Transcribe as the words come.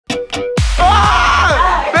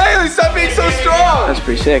Ah! Bailey, stop being so strong! That's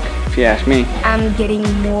pretty sick, if you ask me. I'm getting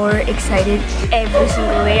more excited every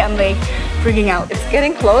single day. I'm like freaking out. It's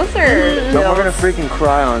getting closer. No, we're gonna freaking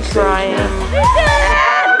cry on stage.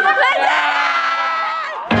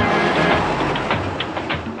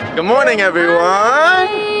 Good morning,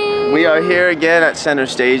 everyone! We are here again at Center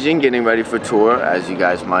Staging, getting ready for tour, as you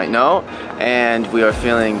guys might know. And we are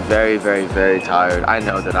feeling very, very, very tired. I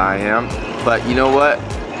know that I am. But you know what?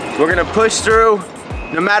 We're gonna push through,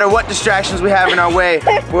 no matter what distractions we have in our way,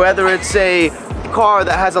 whether it's a car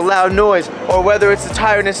that has a loud noise, or whether it's the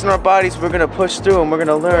tiredness in our bodies, we're gonna push through and we're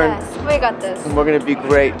gonna learn. Yes, we got this. And we're gonna be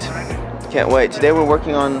great. Can't wait. Today we're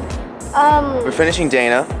working on, we're finishing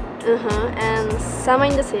Dana. And Summer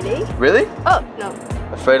in the City. Really? Oh, no.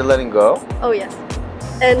 Afraid of Letting Go? Oh, yes.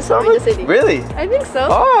 And Summer in the City. Really? I think so.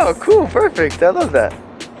 Oh, cool, perfect. I love that.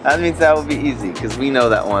 That means that will be easy, because we know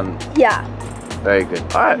that one. Yeah. Very good.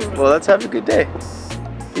 All right, well, let's have a good day.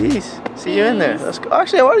 Peace. See you in there. Let's go.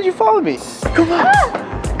 Actually, why did you follow me? Come on.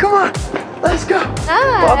 Come on. Let's go.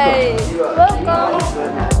 Hi.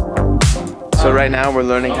 Welcome. So right now we're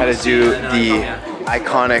learning how to do the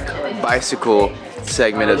iconic bicycle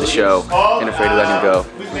segment of the show in Afraid of Letting Go.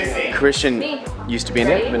 Christian used to be in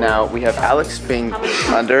it, but now we have Alex being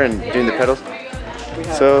under and doing the pedals.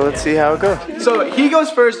 So let's see how it goes. So he goes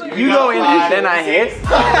first, you go in, and then I hit.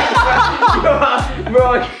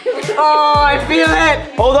 Oh, I feel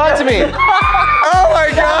it! Hold on to me. Oh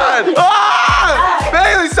my god! Ah!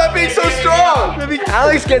 Bailey, stop being so strong!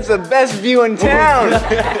 Alex gets the best view in town.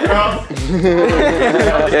 Yeah,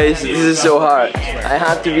 this is so hard. I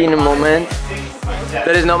have to be in the moment.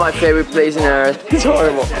 That is not my favorite place on earth. It's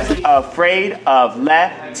horrible. Afraid of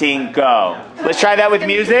letting go. Let's try that with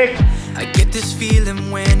music. I get this feeling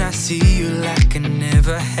when I see you like I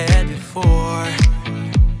never had before.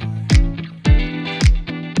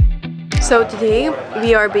 So today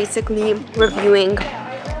we are basically reviewing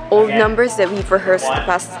old numbers that we've rehearsed the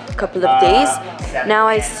past couple of days. Now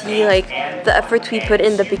I see like the effort we put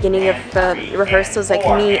in the beginning of rehearsals, like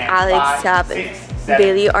me, Alex, Sab, and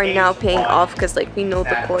Bailey are now paying off because like we know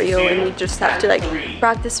the choreo and we just have to like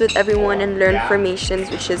practice with everyone and learn formations,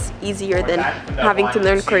 which is easier than having to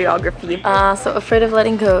learn choreography. So Afraid of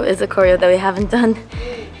Letting Go is a choreo that we haven't done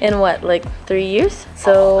in what, like 3 years?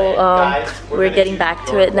 So we're getting back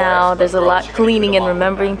to it now. There's a lot cleaning and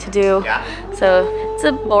remembering to do. So it's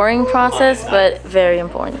a boring process, but very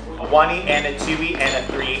important. A 1E and a 2E and a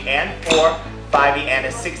 3 and 4, 5E and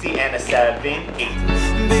a 6E and a 7, 8.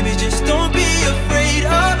 Baby, just don't be afraid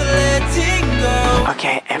of letting go.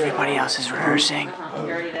 Okay, everybody else is rehearsing,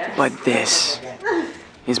 but this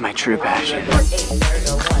is my true passion.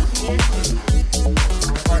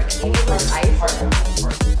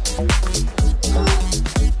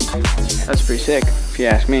 That's pretty sick, if you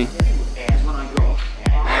ask me.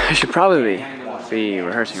 I should probably be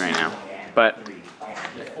rehearsing right now, but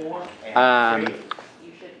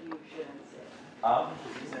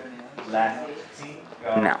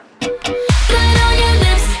no.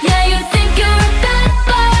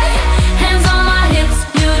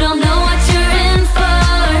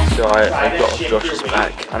 So I've got Josh's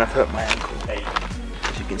back and I've hurt my ankle.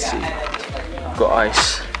 As you can see, I've got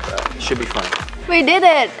ice, but it should be fine. We did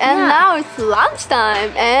it, and now it's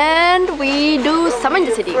lunchtime, and we do Summer in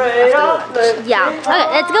the City after lunch. Yeah. Okay,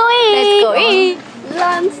 let's go eat. Let's go eat.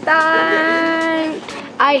 Lunchtime.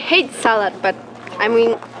 I hate salad, but I'm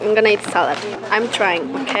gonna eat salad. I'm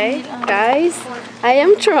trying, okay, guys? I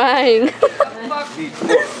am trying.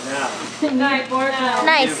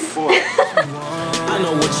 Nice. I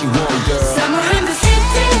know what you want, girl. Summer in the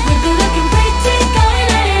city, we be looking pretty, going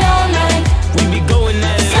at it all night. We be going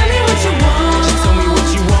at it. Tell me what you want. Just tell me what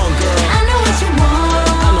you want, girl. I know what you want.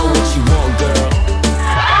 I know what you want, girl.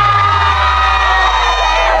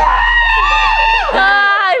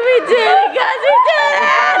 We did it, guys! We did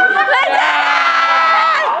it!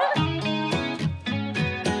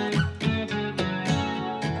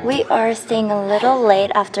 We are staying a little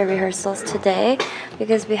late after rehearsals today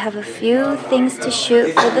because we have a few things to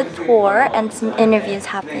shoot for the tour and some interviews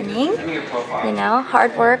happening. You know,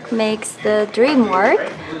 hard work makes the dream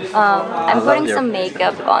work. I'm putting some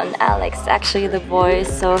makeup on Alex, actually the boys,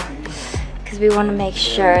 so because we want to make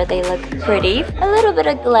sure they look pretty. A little bit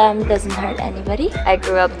of glam doesn't hurt anybody. I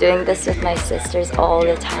grew up doing this with my sisters all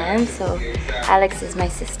the time, so Alex is my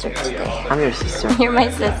sister today. I'm your sister. You're my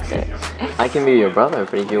sister. I can be your brother,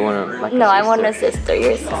 but if you want to like No, I want a sister.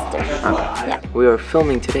 You're a sister. Okay. Yeah. We are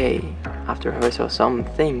filming today, after rehearsal,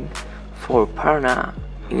 something for Parna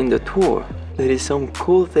in the tour. There is some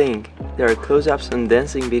cool thing. There are close-ups and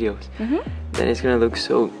dancing videos. Then it's gonna look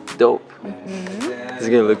so dope. It's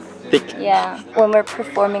gonna look thick. Yeah, when we're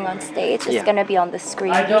performing on stage, it's Yeah. gonna be on the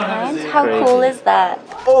screen behind. How cool is that?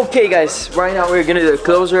 Okay guys, right now we're gonna do the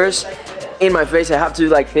closers. In my face, I have to do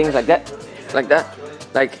like things like that, like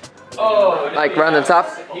round on top.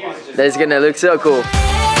 That's gonna look so cool.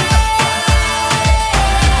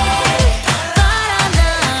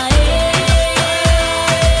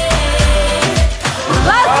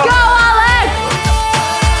 Let's go, Alex!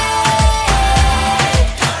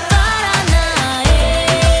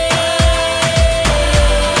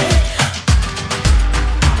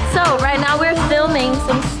 So right now we're filming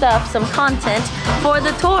some stuff, some content for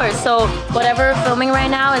the tour. So whatever we're filming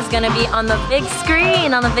right now is gonna be on the big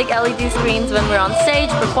screen, on the big LED screens when we're on stage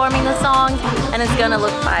performing the songs, and it's gonna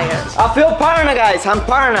look fire. I feel parana, guys. I'm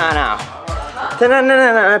parana now.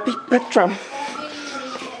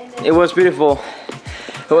 It was beautiful.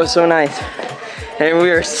 It was so nice. And we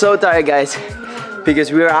are so tired, guys,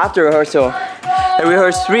 because we were after rehearsal. And we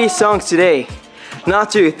rehearsed 3 songs today.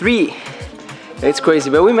 Not 2, 3. It's crazy,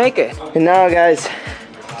 but we make it. And now, guys,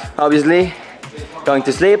 obviously, going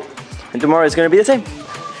to sleep. And tomorrow is gonna be the same.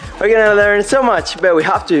 We're gonna learn so much, but we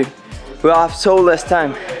have to. We'll have so less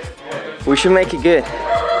time. We should make it good.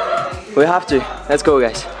 We have to. Let's go,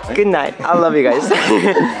 guys. Good night. I love you guys.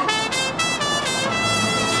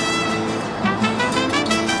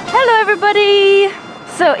 Hello everybody!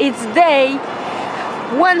 So it's day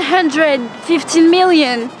 115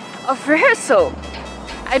 million of rehearsal.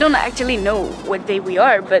 I don't actually know what day we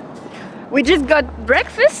are, but we just got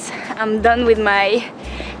breakfast. I'm done with my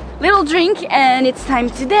little drink and it's time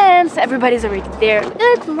to dance. Everybody's already there.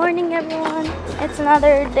 Good morning, everyone. It's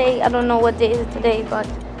another day. I don't know what day is it today, but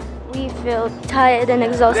we feel tired and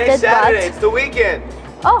exhausted. Today's Saturday. But It's the weekend.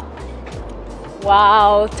 oh,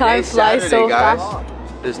 Wow, time Today's flies so Saturday, guys. fast.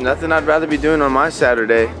 There's nothing I'd rather be doing on my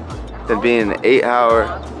Saturday than being an 8-hour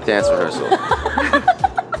dance rehearsal.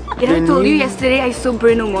 Did I told you yesterday I saw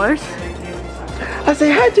Bruno Mars? I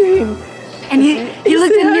say hi to him. And he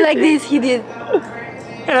looked at me like this, he did.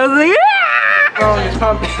 And I was like, ah!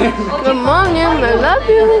 good morning. I love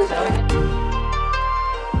you.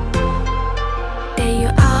 There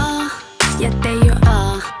you are, yeah, there you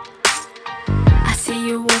are. I see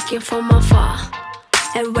you walking from afar.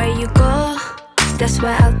 And where you go, that's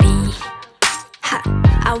where I'll be. Ha,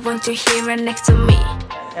 I want you here and next to me.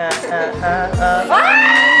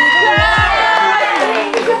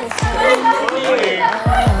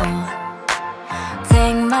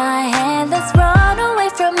 Take my hand, let's run away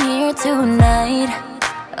from here tonight.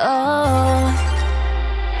 Oh,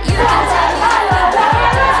 you can tell me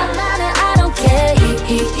doesn't matter, I don't care.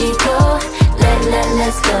 Go,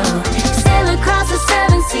 let's go. Sail across the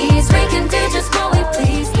 7 seas, we can do just what we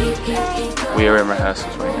please. We are in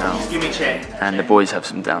rehearsals right now, Give me chin. and the boys have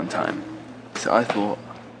some downtime. So I thought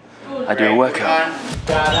I'd do a workout.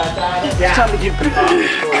 It's time to get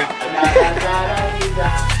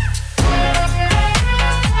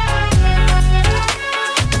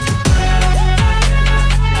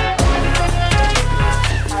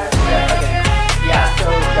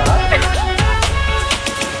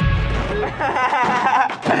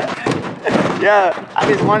Yeah, I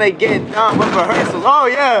just want to get done with rehearsals. Oh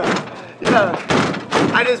yeah, yeah.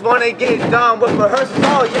 I just want to get done with rehearsals.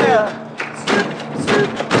 Oh yeah.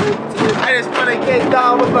 I just want to get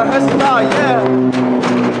done with rehearsals. Oh yeah.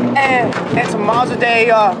 And tomorrow's a day.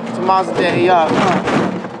 Tomorrow's a day.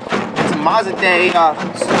 Tomorrow's a day.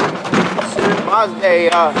 Tomorrow's a day.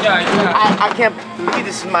 I can't believe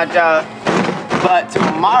this is my job. But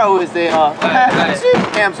tomorrow is the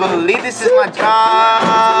can't believe this is my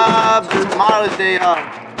job. Tomorrow is the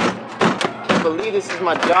can't believe this is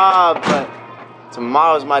my job, but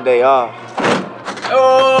tomorrow's my day off.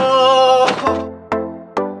 Oh.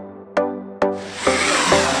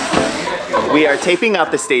 We are taping out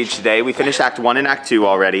the stage today. We finished Act 1 and Act 2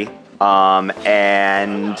 already.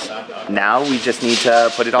 And now we just need to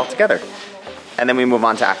put it all together. And then we move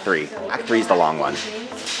on to Act 3. Act 3 is the long one.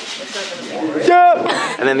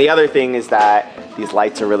 And then the other thing is that these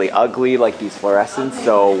lights are really ugly, like these fluorescents,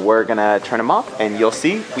 so we're gonna turn them off and you'll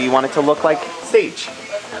see we want it to look like stage.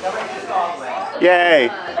 Yay!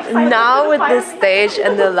 Now with this stage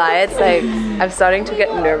and the lights, like I'm starting to get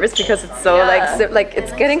nervous because it's so like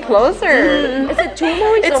it's getting closer. Is it 2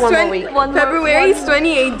 more weeks It's or 1 more week? February is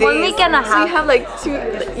 28 days. 1 week and a half. So you have like 2,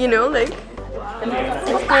 you know, like.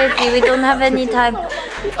 It's crazy, we don't have any time.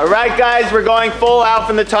 All right, guys, we're going full out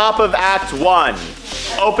from the top of Act 1.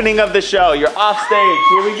 Opening of the show. You're off stage.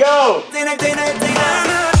 Here we go.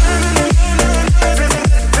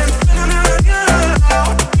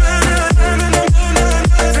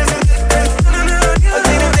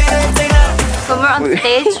 So we're on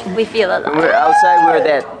stage, we feel alive. When we're outside, we're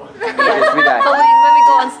dead. Yes, we die. But when we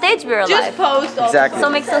go on stage, we're alive. Just post all Exactly. So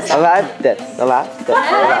makes us Alive, dead. Alive, dead.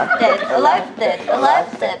 alive, dead, alive, dead,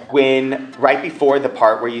 alive, dead. When right before the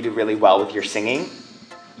part where you do really well with your singing,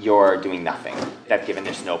 you're doing nothing. I've given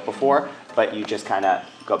this note before, but you just kind of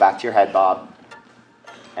go back to your head bob,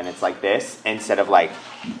 and it's like this instead of like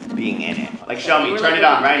being in it. Like show me, turn it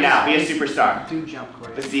on right now. Be a superstar. Do jump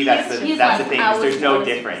chorus. But see, that's the thing. There's no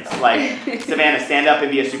difference. Like Savannah, stand up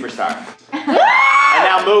and be a superstar. And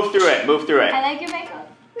now move through it. Move through it. I like your makeup.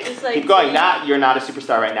 It's like Keep going. You're not a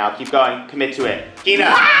superstar right now. Keep going. Commit to it. Kina,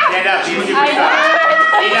 stand up. Be a superstar.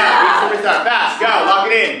 Kina, be a superstar. Fast. Go. Lock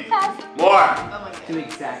it in. More. Do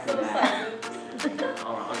exactly that.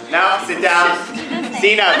 Now sit down.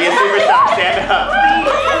 Sina, be a superstar. Stand up.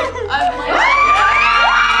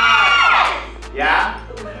 Yeah?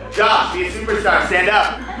 Josh, be a superstar. Stand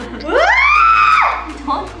up.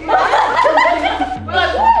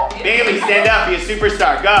 Bailey, stand up. Be a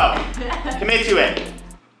superstar. Go. Commit to it.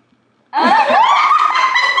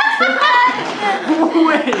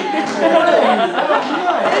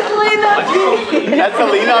 That's the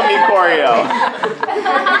lean on me choreo.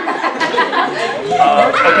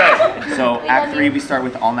 Okay, so Act 3 we start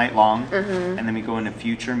with All Night Long, and then we go into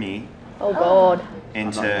Future Me, Oh God.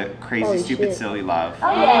 into Crazy Stupid Silly Love,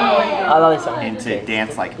 I love this song. into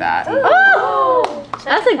Dance Like That, Oh,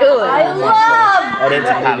 that's a good one. and into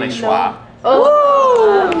Pat Like Schwa.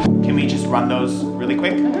 Oh. Can we just run those really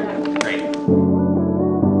quick? Great.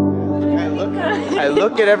 I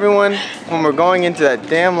look at everyone when we're going into that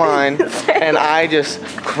damn line and I just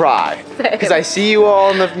cry. Because I see you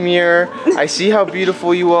all in the mirror, I see how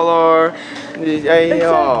beautiful you all are.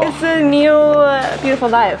 It's a new beautiful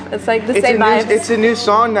life. It's like the same vibe. It's a new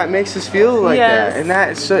song that makes us feel like that, and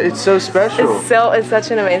it's so special. It's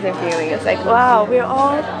such an amazing feeling. It's like, wow, we're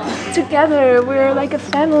all together. We're like a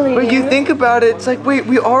family. But you think about it, it's like, wait,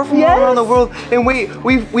 we are from all around the world, and wait,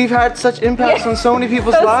 we've had such impacts on so many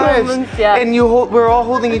people's lives, and we're all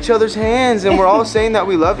holding each other's hands, and we're all saying that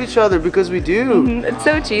we love each other because we do. It's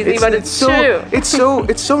so cheesy, but it's true.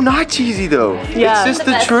 It's so not cheesy though. Yeah. It's just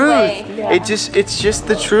the truth. It's just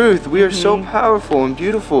the truth. We are so powerful and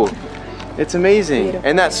beautiful. It's amazing.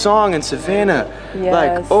 And that song in Savannah,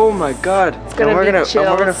 like, oh my God. gonna we're be gonna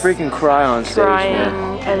chills. freaking cry on stage,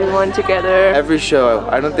 man. Everyone together. Every show,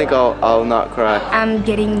 I don't think I'll not cry. I'm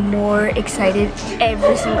getting more excited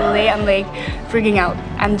every single day. I'm like freaking out.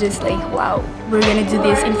 I'm just like, wow, we're gonna do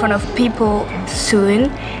this in front of people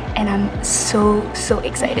soon. And I'm so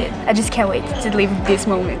excited. I just can't wait to live this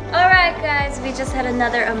moment. Alright guys, we just had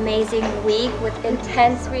another amazing week with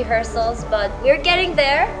intense rehearsals, but we're getting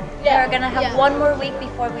there. We're gonna have one more week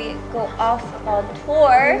before we go off on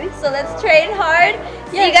tour. So let's train hard.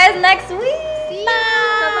 See you guys next week.